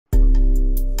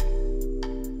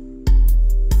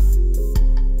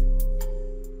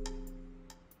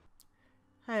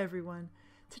Hi everyone.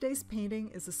 Today's painting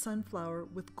is a sunflower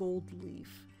with gold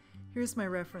leaf. Here's my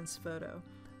reference photo.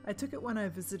 I took it when I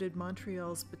visited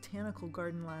Montreal's botanical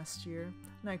garden last year,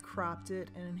 and I cropped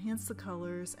it and enhanced the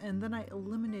colors, and then I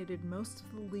eliminated most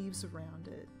of the leaves around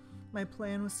it. My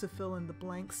plan was to fill in the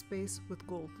blank space with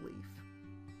gold leaf.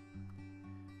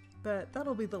 But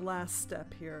that'll be the last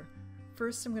step here.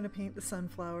 First I'm going to paint the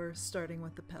sunflower, starting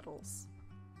with the petals.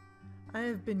 I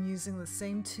have been using the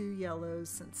same two yellows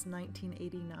since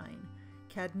 1989.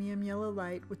 Cadmium yellow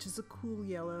light, which is a cool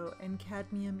yellow, and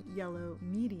cadmium yellow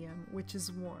medium, which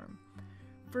is warm.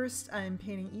 First I am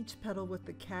painting each petal with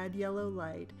the cad yellow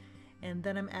light, and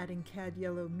then I'm adding cad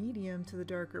yellow medium to the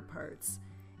darker parts.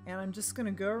 And I'm just going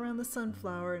to go around the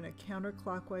sunflower in a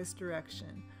counterclockwise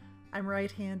direction. I'm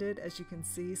right-handed, as you can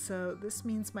see, so this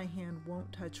means my hand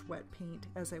won't touch wet paint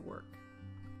as I work.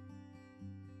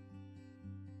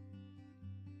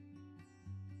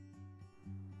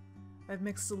 I've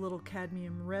mixed a little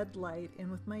cadmium red light in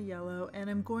with my yellow, and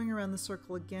I'm going around the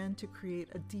circle again to create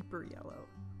a deeper yellow.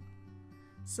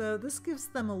 So this gives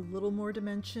them a little more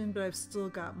dimension, but I've still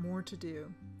got more to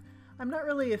do. I'm not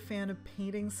really a fan of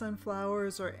painting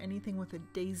sunflowers or anything with a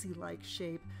daisy-like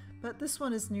shape, but this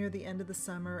one is near the end of the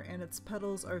summer and its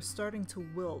petals are starting to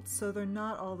wilt, so they're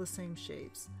not all the same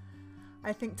shapes.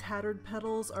 I think tattered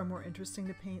petals are more interesting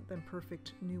to paint than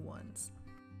perfect new ones.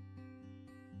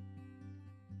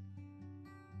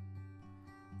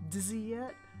 Dizzy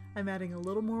yet? I'm adding a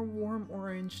little more warm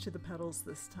orange to the petals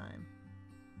this time.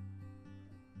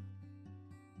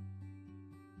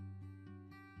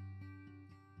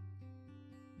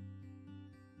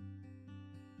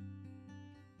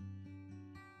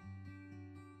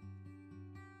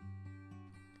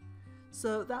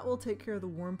 So that will take care of the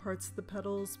warm parts of the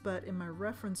petals, but in my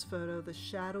reference photo, the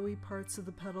shadowy parts of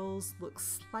the petals look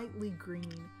slightly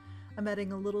green. I'm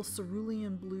adding a little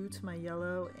cerulean blue to my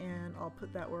yellow, and I'll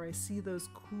put that where I see those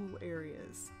cool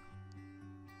areas.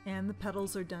 And the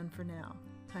petals are done for now.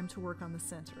 Time to work on the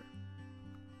center.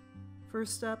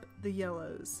 First up, the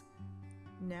yellows.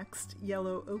 Next,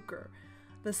 yellow ochre.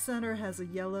 The center has a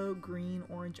yellow, green,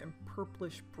 orange, and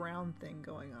purplish brown thing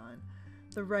going on.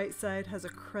 The right side has a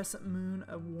crescent moon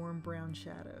of warm brown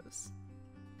shadows.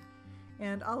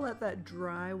 And I'll let that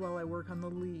dry while I work on the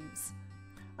leaves.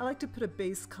 I like to put a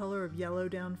base color of yellow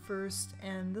down first,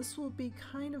 and this will be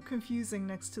kind of confusing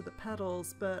next to the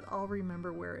petals, but I'll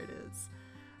remember where it is.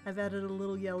 I've added a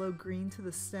little yellow-green to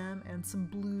the stem and some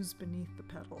blues beneath the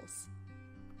petals.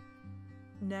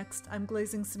 Next, I'm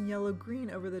glazing some yellow-green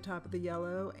over the top of the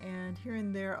yellow, and here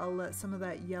and there I'll let some of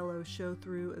that yellow show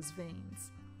through as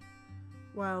veins.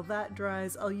 While that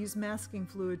dries, I'll use masking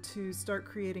fluid to start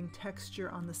creating texture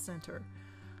on the center.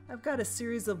 I've got a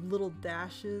series of little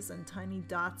dashes and tiny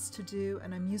dots to do,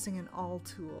 and I'm using an awl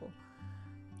tool.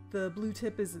 The blue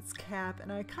tip is its cap,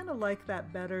 and I kind of like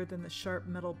that better than the sharp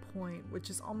metal point, which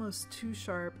is almost too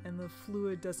sharp and the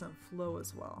fluid doesn't flow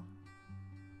as well.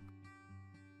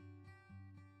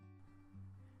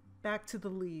 Back to the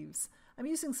leaves. I'm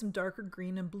using some darker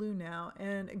green and blue now,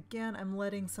 and again I'm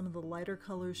letting some of the lighter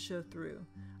colors show through.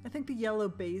 I think the yellow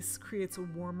base creates a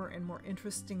warmer and more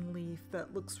interesting leaf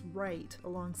that looks right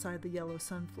alongside the yellow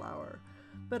sunflower,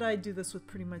 but I do this with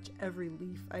pretty much every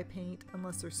leaf I paint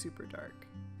unless they're super dark.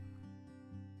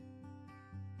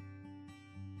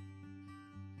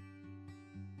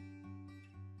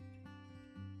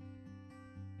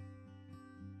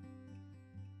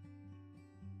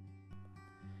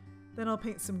 Then I'll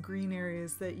paint some green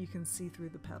areas that you can see through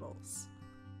the petals.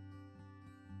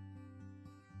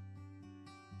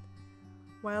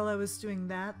 While I was doing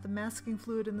that, the masking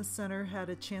fluid in the center had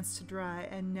a chance to dry,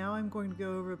 and now I'm going to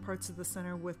go over parts of the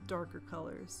center with darker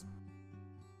colors.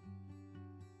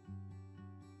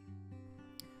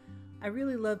 I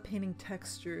really love painting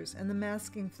textures, and the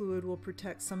masking fluid will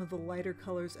protect some of the lighter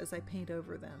colors as I paint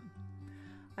over them.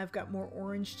 I've got more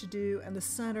orange to do, and the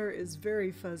center is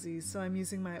very fuzzy, so I'm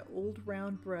using my old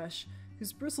round brush,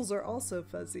 whose bristles are also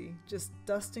fuzzy, just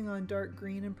dusting on dark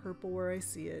green and purple where I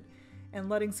see it, and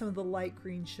letting some of the light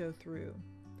green show through.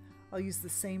 I'll use the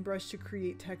same brush to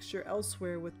create texture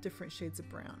elsewhere with different shades of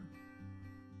brown.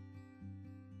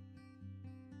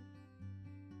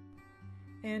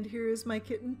 And here is my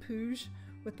kitten Pooge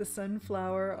with the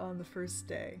sunflower on the first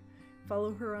day.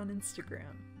 Follow her on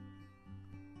Instagram.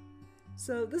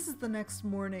 So this is the next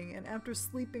morning, and after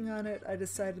sleeping on it, I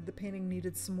decided the painting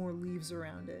needed some more leaves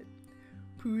around it.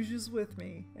 Pooge is with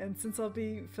me, and since I'll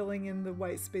be filling in the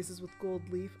white spaces with gold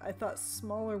leaf, I thought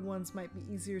smaller ones might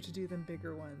be easier to do than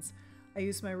bigger ones. I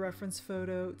used my reference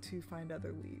photo to find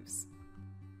other leaves.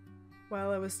 While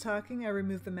I was talking, I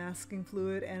removed the masking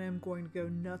fluid and I'm going to go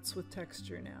nuts with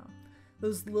texture now.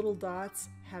 Those little dots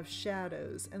have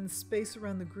shadows, and the space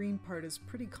around the green part is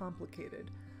pretty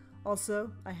complicated.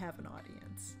 Also, I have an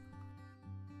audience.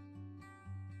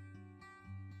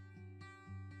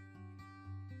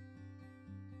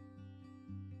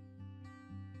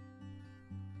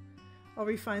 I'll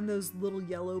refine those little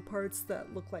yellow parts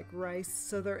that look like rice,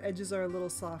 so their edges are a little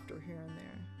softer here and there.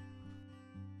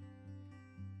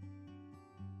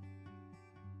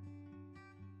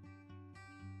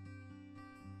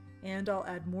 And I'll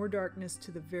add more darkness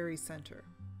to the very center.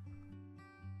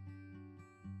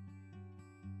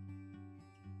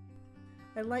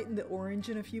 I lightened the orange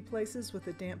in a few places with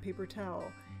a damp paper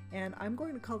towel, and I'm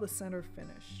going to call the center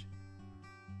finished.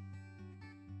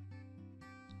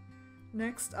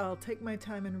 Next, I'll take my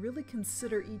time and really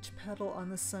consider each petal on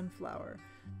the sunflower.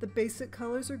 The basic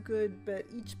colors are good, but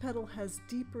each petal has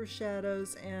deeper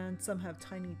shadows and some have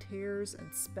tiny tears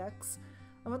and specks.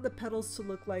 I want the petals to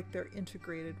look like they're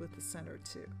integrated with the center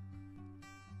too.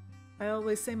 I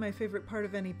always say my favorite part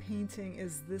of any painting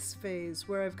is this phase,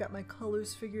 where I've got my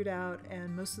colors figured out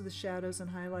and most of the shadows and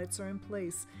highlights are in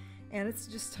place, and it's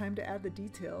just time to add the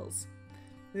details.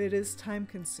 It is time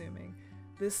consuming.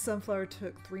 This sunflower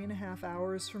took 3.5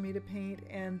 hours for me to paint,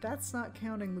 and that's not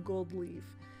counting the gold leaf.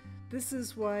 This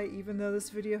is why, even though this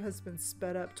video has been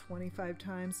sped up 25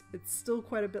 times, it's still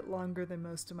quite a bit longer than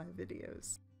most of my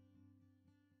videos.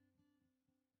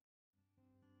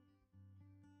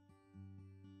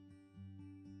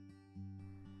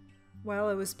 While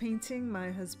I was painting, my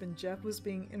husband Jeff was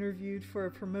being interviewed for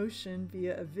a promotion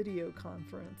via a video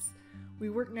conference. We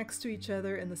work next to each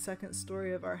other in the second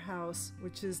story of our house,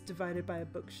 which is divided by a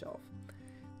bookshelf.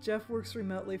 Jeff works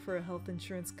remotely for a health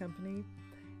insurance company,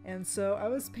 and so I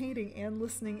was painting and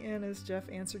listening in as Jeff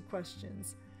answered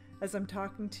questions. As I'm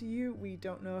talking to you, we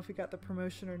don't know if he got the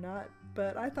promotion or not,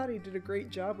 but I thought he did a great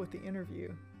job with the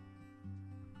interview.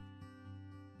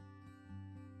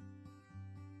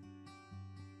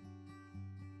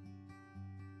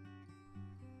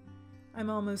 I'm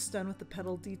almost done with the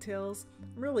petal details.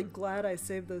 I'm really glad I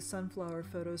saved those sunflower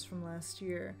photos from last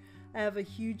year. I have a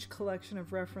huge collection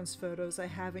of reference photos I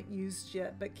haven't used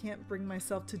yet but can't bring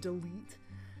myself to delete.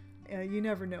 You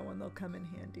never know when they'll come in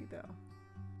handy though.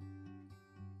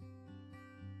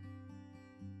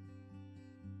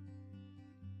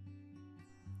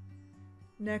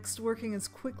 Next, working as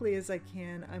quickly as I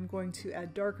can, I'm going to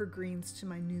add darker greens to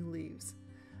my new leaves.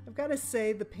 I've got to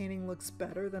say the painting looks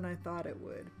better than I thought it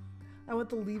would. I want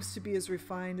the leaves to be as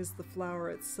refined as the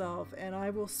flower itself, and I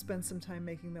will spend some time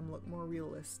making them look more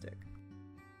realistic.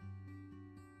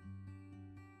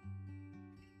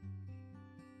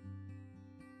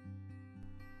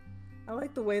 I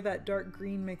like the way that dark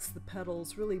green makes the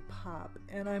petals really pop,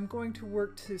 and I'm going to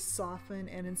work to soften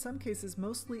and in some cases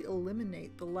mostly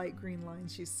eliminate the light green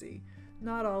lines you see.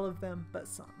 Not all of them, but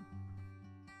some.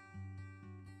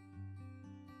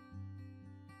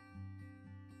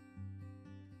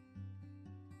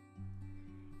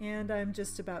 And I'm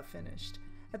just about finished.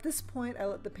 At this point, I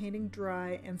let the painting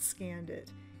dry and scanned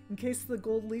it. In case the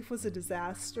gold leaf was a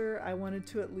disaster, I wanted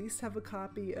to at least have a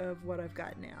copy of what I've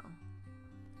got now.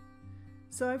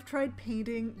 So I've tried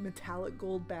painting metallic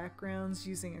gold backgrounds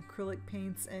using acrylic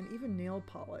paints and even nail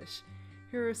polish.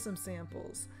 Here are some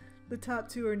samples. The top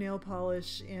two are nail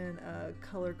polish in a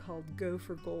color called Go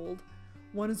for Gold.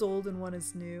 One is old and one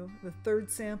is new. The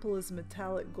third sample is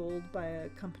metallic gold by a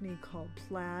company called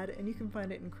Plaid, and you can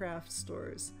find it in craft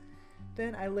stores.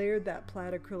 Then I layered that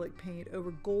plaid acrylic paint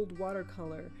over gold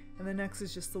watercolor, and the next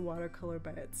is just the watercolor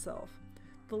by itself.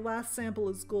 The last sample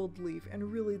is gold leaf,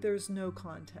 and really there's no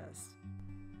contest.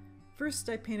 First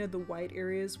I painted the white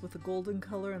areas with a golden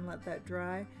color and let that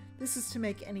dry. This is to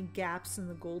make any gaps in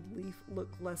the gold leaf look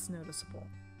less noticeable.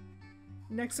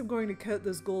 Next I'm going to coat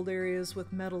those gold areas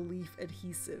with metal leaf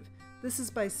adhesive. This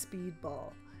is by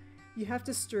Speedball. You have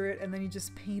to stir it and then you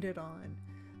just paint it on.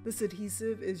 This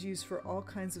adhesive is used for all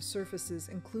kinds of surfaces,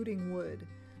 including wood.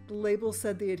 The label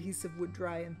said the adhesive would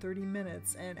dry in 30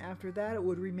 minutes, and after that it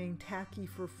would remain tacky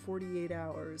for 48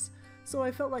 hours. So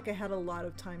I felt like I had a lot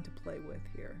of time to play with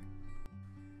here.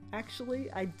 Actually,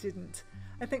 I didn't.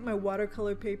 I think my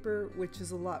watercolor paper, which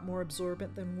is a lot more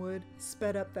absorbent than wood,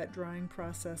 sped up that drying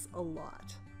process a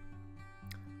lot.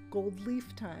 Gold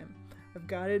leaf time. I've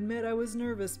got to admit I was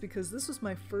nervous because this was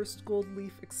my first gold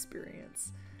leaf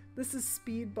experience. This is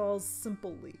Speedball's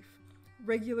Simple Leaf.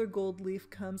 Regular gold leaf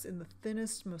comes in the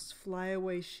thinnest, most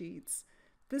flyaway sheets.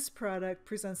 This product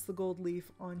presents the gold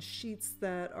leaf on sheets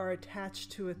that are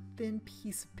attached to a thin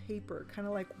piece of paper, kind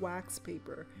of like wax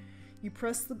paper. You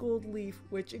press the gold leaf,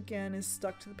 which again is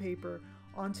stuck to the paper,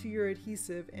 onto your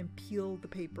adhesive and peel the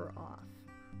paper off.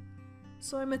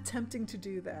 So I'm attempting to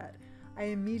do that. I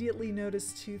immediately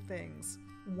noticed two things.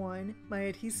 One, my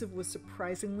adhesive was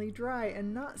surprisingly dry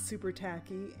and not super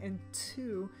tacky, and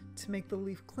two, to make the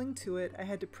leaf cling to it, I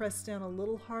had to press down a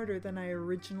little harder than I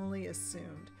originally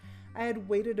assumed. I had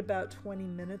waited about 20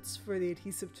 minutes for the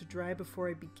adhesive to dry before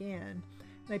I began,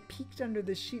 and I peeked under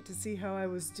the sheet to see how I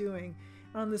was doing,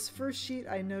 and on this first sheet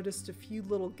I noticed a few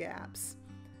little gaps.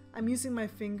 I'm using my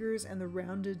fingers and the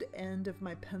rounded end of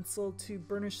my pencil to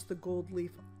burnish the gold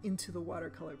leaf into the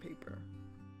watercolor paper.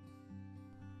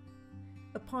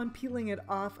 Upon peeling it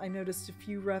off, I noticed a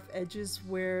few rough edges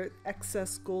where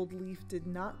excess gold leaf did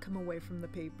not come away from the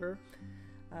paper.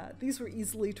 These were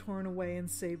easily torn away and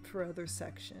saved for other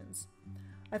sections.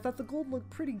 I thought the gold looked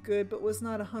pretty good, but was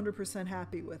not 100%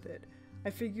 happy with it.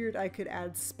 I figured I could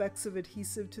add specks of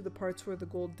adhesive to the parts where the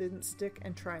gold didn't stick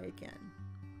and try again.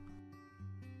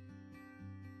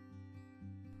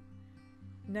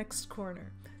 Next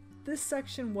corner. This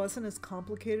section wasn't as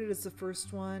complicated as the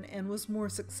first one and was more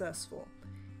successful.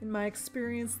 In my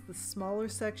experience, the smaller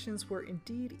sections were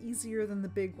indeed easier than the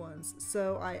big ones,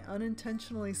 so I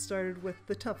unintentionally started with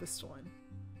the toughest one.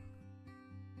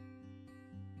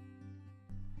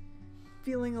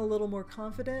 Feeling a little more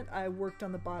confident, I worked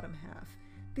on the bottom half.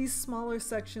 These smaller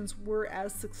sections were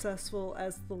as successful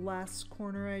as the last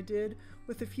corner I did,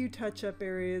 with a few touch-up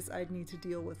areas I'd need to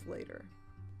deal with later.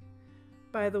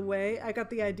 By the way, I got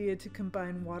the idea to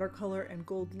combine watercolor and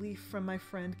gold leaf from my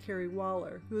friend Carrie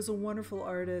Waller, who is a wonderful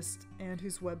artist and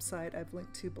whose website I've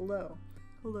linked to below.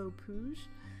 Hello, Pooj.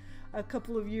 A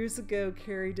couple of years ago,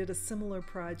 Carrie did a similar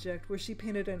project where she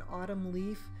painted an autumn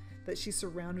leaf that she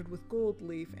surrounded with gold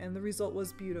leaf, and the result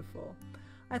was beautiful.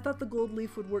 I thought the gold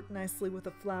leaf would work nicely with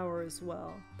a flower as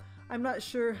well. I'm not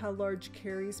sure how large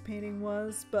Carrie's painting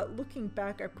was, but looking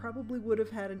back I probably would have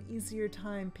had an easier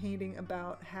time painting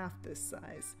about half this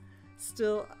size.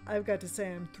 Still, I've got to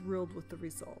say I'm thrilled with the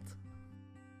result.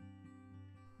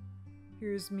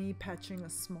 Here's me patching a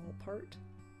small part.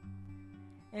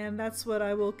 And that's what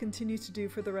I will continue to do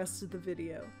for the rest of the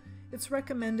video. It's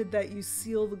recommended that you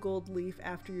seal the gold leaf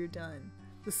after you're done.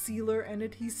 The sealer and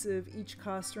adhesive each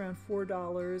cost around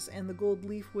 $4 and the gold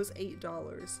leaf was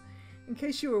 $8. In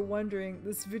case you were wondering,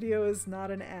 this video is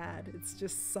not an ad, it's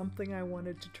just something I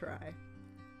wanted to try.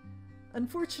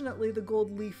 Unfortunately, the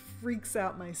gold leaf freaks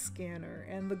out my scanner,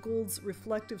 and the gold's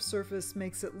reflective surface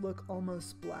makes it look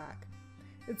almost black.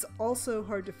 It's also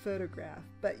hard to photograph,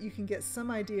 but you can get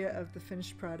some idea of the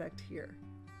finished product here.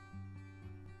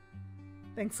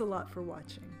 Thanks a lot for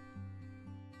watching.